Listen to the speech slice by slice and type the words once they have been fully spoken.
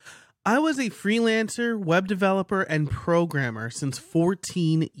I was a freelancer, web developer, and programmer since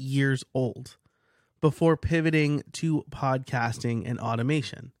 14 years old before pivoting to podcasting and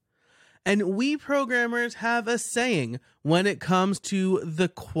automation. And we programmers have a saying when it comes to the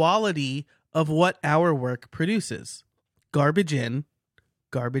quality of what our work produces: garbage in,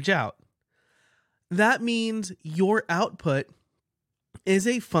 garbage out. That means your output is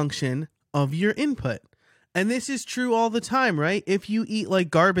a function of your input. And this is true all the time, right? If you eat like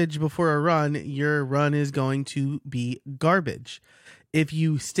garbage before a run, your run is going to be garbage. If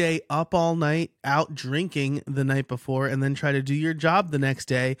you stay up all night out drinking the night before and then try to do your job the next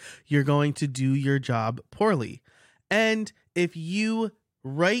day, you're going to do your job poorly. And if you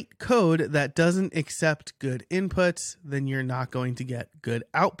write code that doesn't accept good inputs, then you're not going to get good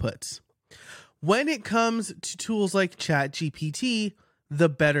outputs. When it comes to tools like ChatGPT, the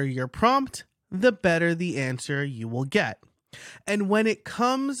better your prompt, the better the answer you will get. And when it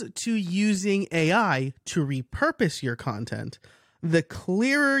comes to using AI to repurpose your content, the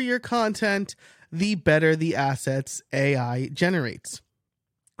clearer your content, the better the assets AI generates.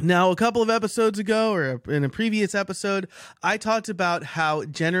 Now, a couple of episodes ago, or in a previous episode, I talked about how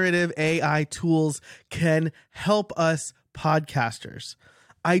generative AI tools can help us podcasters.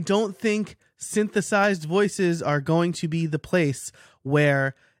 I don't think synthesized voices are going to be the place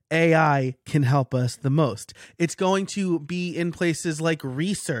where AI can help us the most. It's going to be in places like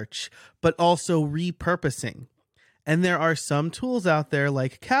research, but also repurposing. And there are some tools out there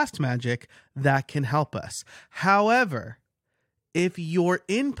like Cast Magic that can help us. However, if your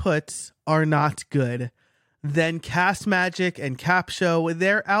inputs are not good, then Cast Magic and Capsho,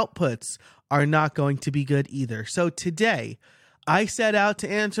 their outputs are not going to be good either. So today, I set out to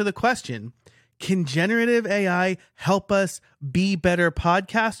answer the question: can generative AI help us be better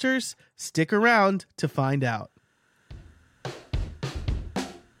podcasters? Stick around to find out.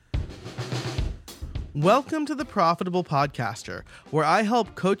 Welcome to The Profitable Podcaster, where I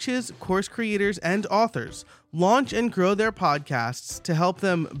help coaches, course creators, and authors launch and grow their podcasts to help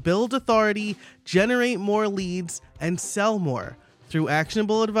them build authority, generate more leads, and sell more through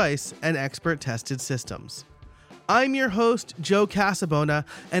actionable advice and expert-tested systems. I'm your host, Joe Casabona,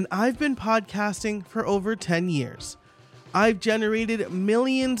 and I've been podcasting for over 10 years. I've generated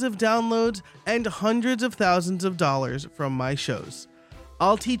millions of downloads and hundreds of thousands of dollars from my shows.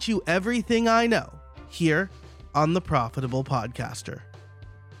 I'll teach you everything I know here on The Profitable Podcaster.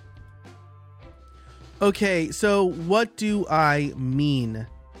 Okay, so what do I mean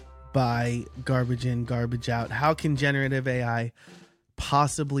by garbage in, garbage out? How can generative AI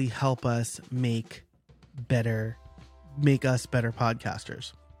possibly help us make us better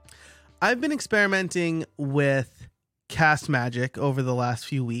podcasters? I've been experimenting with Cast Magic over the last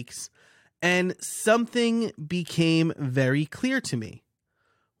few weeks, and something became very clear to me.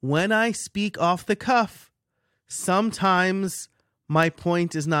 When I speak off the cuff, sometimes my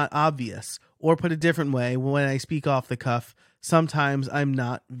point is not obvious. Or put a different way, when I speak off the cuff, sometimes I'm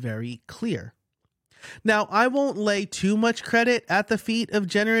not very clear. Now, I won't lay too much credit at the feet of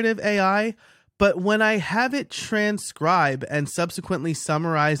generative AI, but when I have it transcribe and subsequently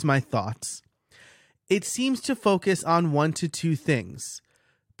summarize my thoughts, it seems to focus on one to two things,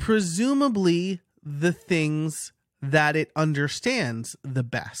 presumably the things that it understands the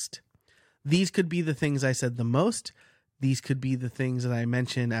best. These could be the things I said the most. These could be the things that I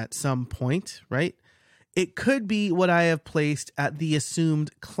mention at some point, right? It could be what I have placed at the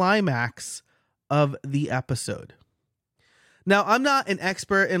assumed climax of the episode. Now, I'm not an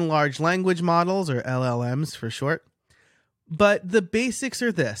expert in large language models, or LLMs for short, but the basics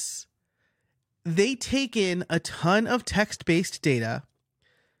are this. They take in a ton of text-based data,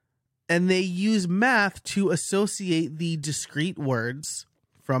 and they use math to associate the discrete words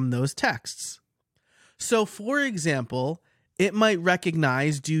from those texts. So, for example, it might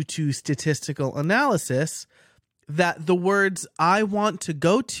recognize, due to statistical analysis, that the words "I want to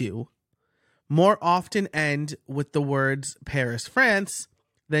go to" more often end with the words Paris, France,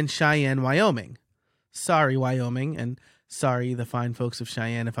 than Cheyenne, Wyoming. Sorry, Wyoming, and sorry, the fine folks of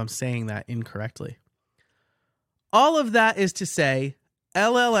Cheyenne, if I'm saying that incorrectly. All of that is to say,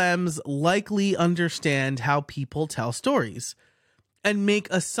 LLMs likely understand how people tell stories and make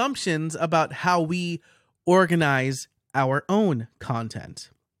assumptions about how we organize our own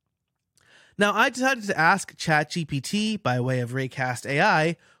content. Now, I decided to ask ChatGPT by way of Raycast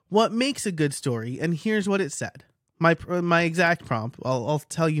AI what makes a good story, and here's what it said. My exact prompt. I'll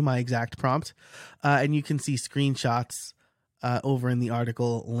tell you my exact prompt, and you can see screenshots over in the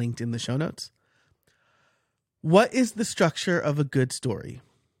article linked in the show notes. What is the structure of a good story?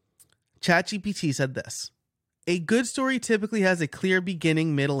 ChatGPT said this: A good story typically has a clear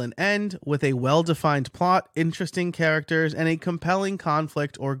beginning, middle, and end with a well-defined plot, interesting characters, and a compelling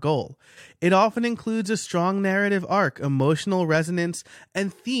conflict or goal. It often includes a strong narrative arc, emotional resonance,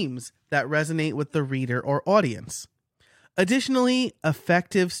 and themes that resonate with the reader or audience. Additionally,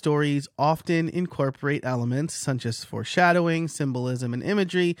 effective stories often incorporate elements such as foreshadowing, symbolism, and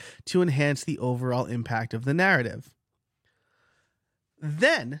imagery to enhance the overall impact of the narrative.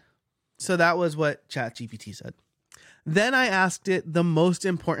 So that was what ChatGPT said. Then I asked it the most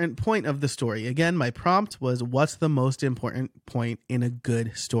important point of the story. Again, my prompt was, what's the most important point in a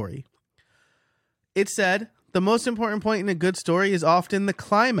good story? It said, the most important point in a good story is often the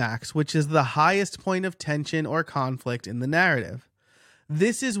climax, which is the highest point of tension or conflict in the narrative.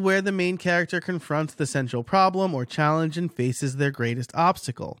 This is where the main character confronts the central problem or challenge and faces their greatest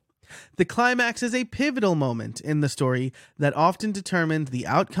obstacle. The climax is a pivotal moment in the story that often determines the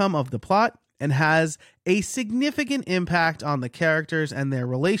outcome of the plot and has a significant impact on the characters and their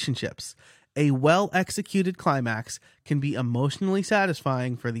relationships. A well-executed climax can be emotionally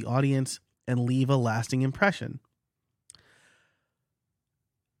satisfying for the audience and leave a lasting impression.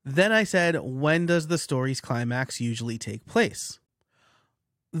 Then I said, when does the story's climax usually take place?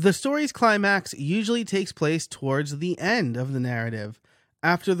 The story's climax usually takes place towards the end of the narrative,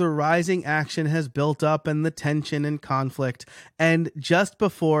 after the rising action has built up and the tension and conflict, and just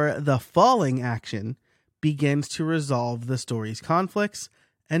before the falling action begins to resolve the story's conflicts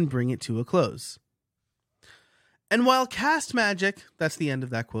and bring it to a close. And while cast magic, that's the end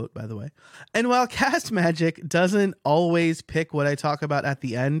of that quote, by the way, and while cast magic doesn't always pick what I talk about at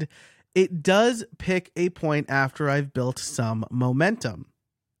the end, it does pick a point after I've built some momentum.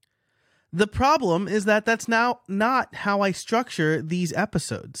 The problem is that that's now not how I structure these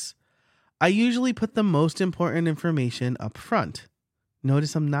episodes. I usually put the most important information up front.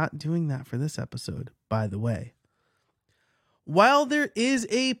 Notice I'm not doing that for this episode, by the way. While there is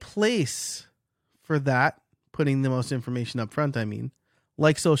a place for that, putting the most information up front,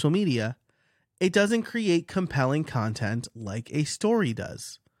 like social media, it doesn't create compelling content like a story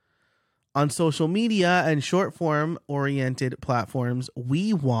does. On social media and short form oriented platforms,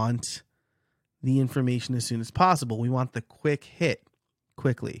 we want the information as soon as possible. We want the quick hit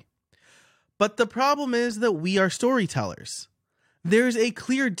quickly. But the problem is that we are storytellers. There's a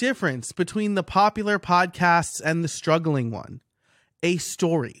clear difference between the popular podcasts and the struggling one. A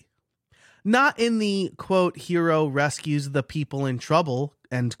story. Not in the, quote, hero rescues the people in trouble,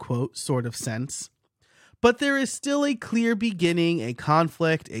 end quote, sort of sense. But there is still a clear beginning, a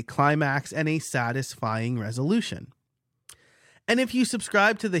conflict, a climax, and a satisfying resolution. And if you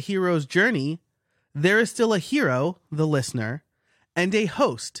subscribe to the hero's journey, there is still a hero, the listener, and a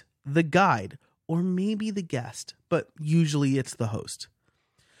host, the guide, or maybe the guest, but usually it's the host.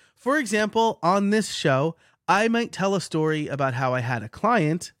 For example, on this show, I might tell a story about how I had a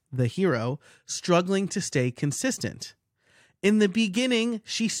client, the hero, struggling to stay consistent. In the beginning,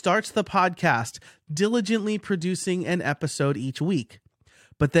 she starts the podcast, diligently producing an episode each week.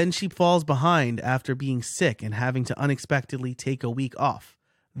 But then she falls behind after being sick and having to unexpectedly take a week off.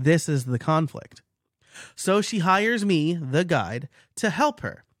 This is the conflict. So she hires me, the guide, to help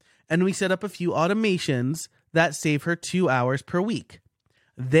her, and we set up a few automations that save her 2 hours per week.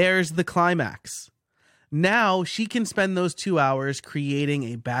 There's the climax. Now she can spend those 2 hours creating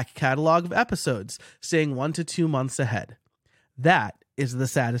a back catalog of episodes, staying 1 to 2 months ahead. That is the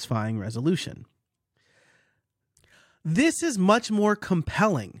satisfying resolution. This is much more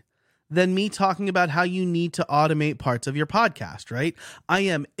compelling than me talking about how you need to automate parts of your podcast, right? I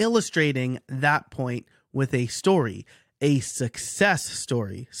am illustrating that point with a story, a success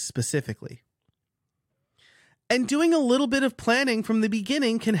story specifically. And doing a little bit of planning from the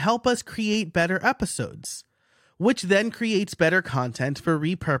beginning can help us create better episodes, which then creates better content for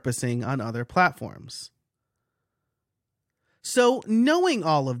repurposing on other platforms. So knowing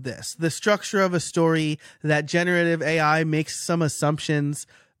all of this, the structure of a story, that generative AI makes some assumptions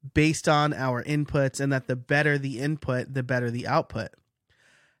based on our inputs, and that the better the input, the better the output.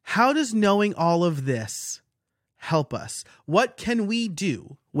 How does knowing all of this help us? What can we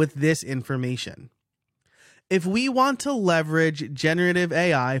do with this information? If we want to leverage generative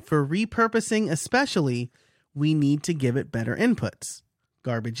AI for repurposing especially, we need to give it better inputs.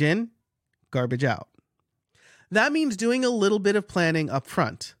 Garbage in, garbage out. That means doing a little bit of planning up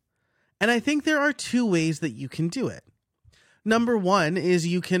front. And I think there are 2 ways that you can do it. Number 1 is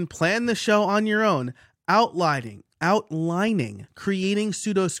you can plan the show on your own, outlining, creating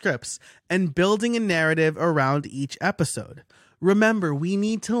pseudo scripts, and building a narrative around each episode. Remember, we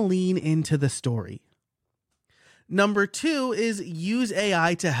need to lean into the story. Number 2 is use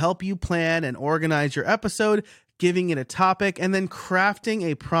AI to help you plan and organize your episode, giving it a topic, and then crafting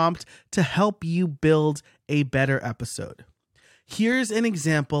a prompt to help you build a better episode. Here's an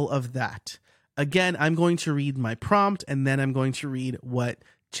example of that. Again, I'm going to read my prompt, and then I'm going to read what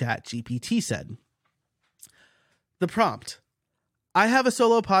ChatGPT said. The prompt. I have a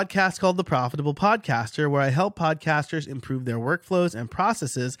solo podcast called The Profitable Podcaster, where I help podcasters improve their workflows and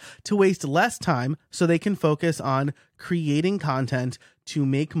processes to waste less time so they can focus on creating content to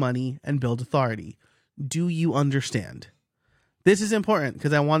make money and build authority. Do you understand? This is important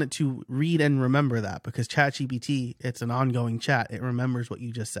because I want it to read and remember that, because ChatGPT, it's an ongoing chat. It remembers what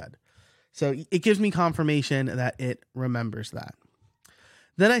you just said. So it gives me confirmation that it remembers that.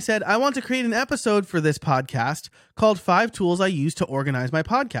 Then I said, I want to create an episode for this podcast called 5 Tools I Use to Organize My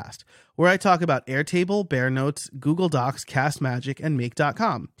Podcast, where I talk about Airtable, Bear Notes, Google Docs, Castmagic, and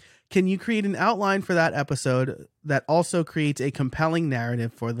Make.com. Can you create an outline for that episode that also creates a compelling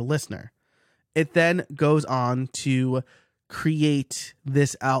narrative for the listener? It then goes on to create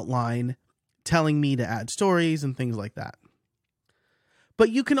this outline, telling me to add stories and things like that. But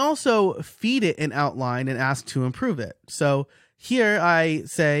you can also feed it an outline and ask to improve it. So here I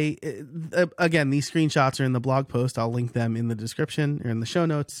say, again, these screenshots are in the blog post. I'll link them in the description or in the show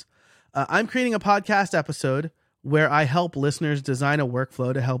notes. I'm creating a podcast episode where I help listeners design a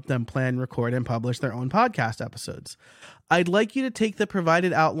workflow to help them plan, record, and publish their own podcast episodes. I'd like you to take the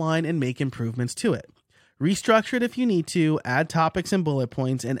provided outline and make improvements to it. Restructure it if you need to, add topics and bullet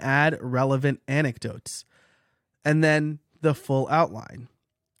points, and add relevant anecdotes. And then the full outline.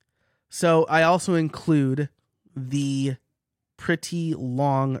 So I also include the pretty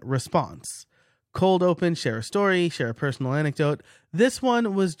long response. Cold open, share a story, share a personal anecdote. This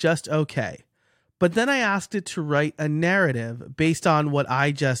one was just okay. But then I asked it to write a narrative based on what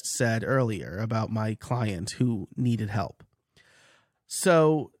I just said earlier about my client who needed help.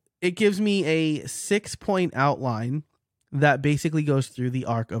 So it gives me a 6-point outline that basically goes through the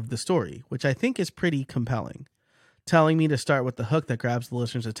arc of the story, which I think is pretty compelling. Telling me to start with the hook that grabs the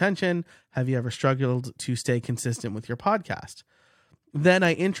listener's attention. Have you ever struggled to stay consistent with your podcast? Then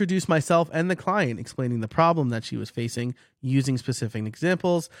I introduce myself and the client, explaining the problem that she was facing, using specific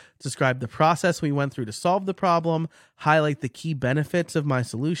examples, describe the process we went through to solve the problem, highlight the key benefits of my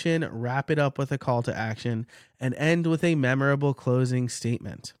solution, wrap it up with a call to action, and end with a memorable closing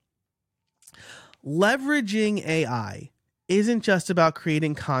statement. Leveraging AI isn't just about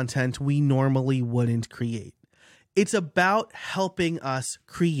creating content we normally wouldn't create. It's about helping us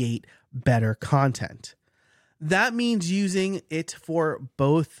create better content. That means using it for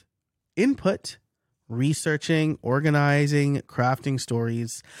both input, researching, organizing, crafting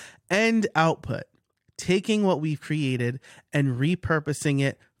stories, and output, taking what we've created and repurposing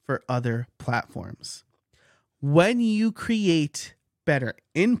it for other platforms. When you create better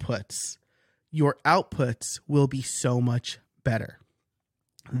inputs, your outputs will be so much better.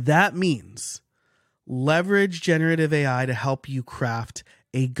 That means leverage generative AI to help you craft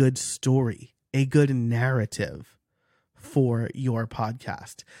a good story, a good narrative for your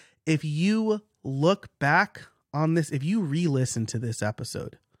podcast. If you look back on this, if you re-listen to this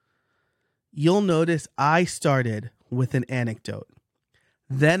episode, you'll notice I started with an anecdote.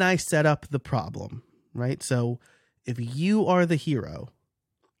 Then I set up the problem, right? So if you are the hero,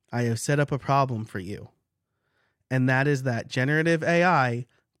 I have set up a problem for you. And that is that generative AI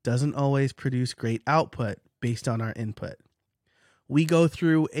doesn't always produce great output based on our input. We go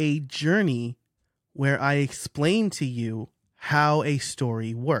through a journey where I explain to you how a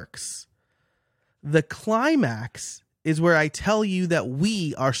story works. The climax is where I tell you that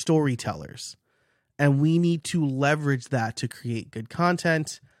we are storytellers and we need to leverage that to create good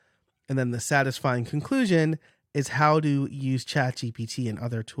content. And then the satisfying conclusion is how to use ChatGPT and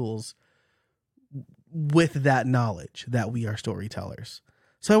other tools with that knowledge that we are storytellers.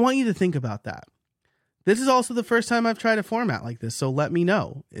 So I want you to think about that. This is also the first time I've tried a format like this, so let me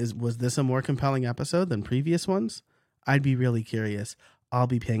know. Was this a more compelling episode than previous ones? I'd be really curious. I'll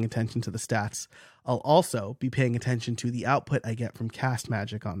be paying attention to the stats. I'll also be paying attention to the output I get from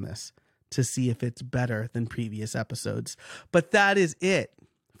Castmagic on this to see if it's better than previous episodes. But that is it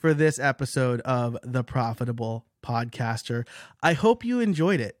for this episode of The Profitable Podcaster. I hope you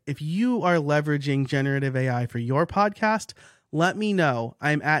enjoyed it. If you are leveraging generative AI for your podcast, let me know.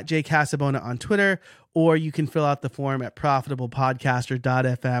 I'm at jcasabona on Twitter, or you can fill out the form at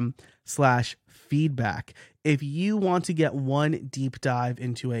profitablepodcaster.fm/feedback. If you want to get one deep dive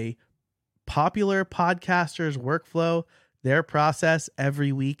into a popular podcaster's workflow, their process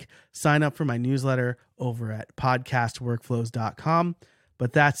every week, sign up for my newsletter over at podcastworkflows.com.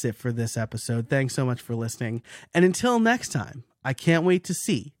 But that's it for this episode. Thanks so much for listening. And until next time, I can't wait to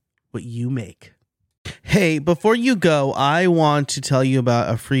see what you make. Hey, before you go, I want to tell you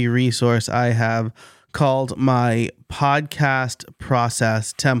about a free resource I have called my podcast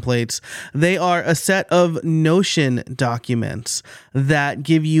process templates. They are a set of Notion documents that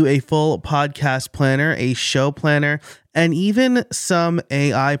give you a full podcast planner, a show planner, and even some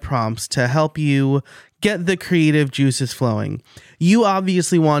AI prompts to help you get the creative juices flowing. You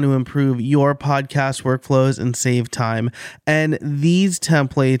obviously want to improve your podcast workflows and save time, and these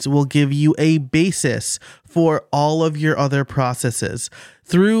templates will give you a basis for all of your other processes.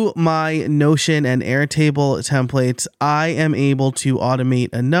 Through my Notion and Airtable templates, I am able to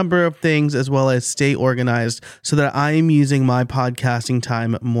automate a number of things as well as stay organized so that I am using my podcasting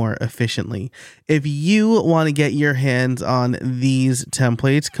time more efficiently. If you want to get your hands on these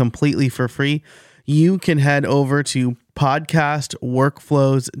templates completely for free, you can head over to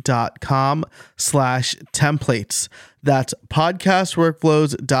podcastworkflows.com/templates. That's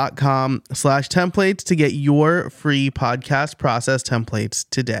podcastworkflows.com/templates to get your free podcast process templates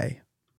today.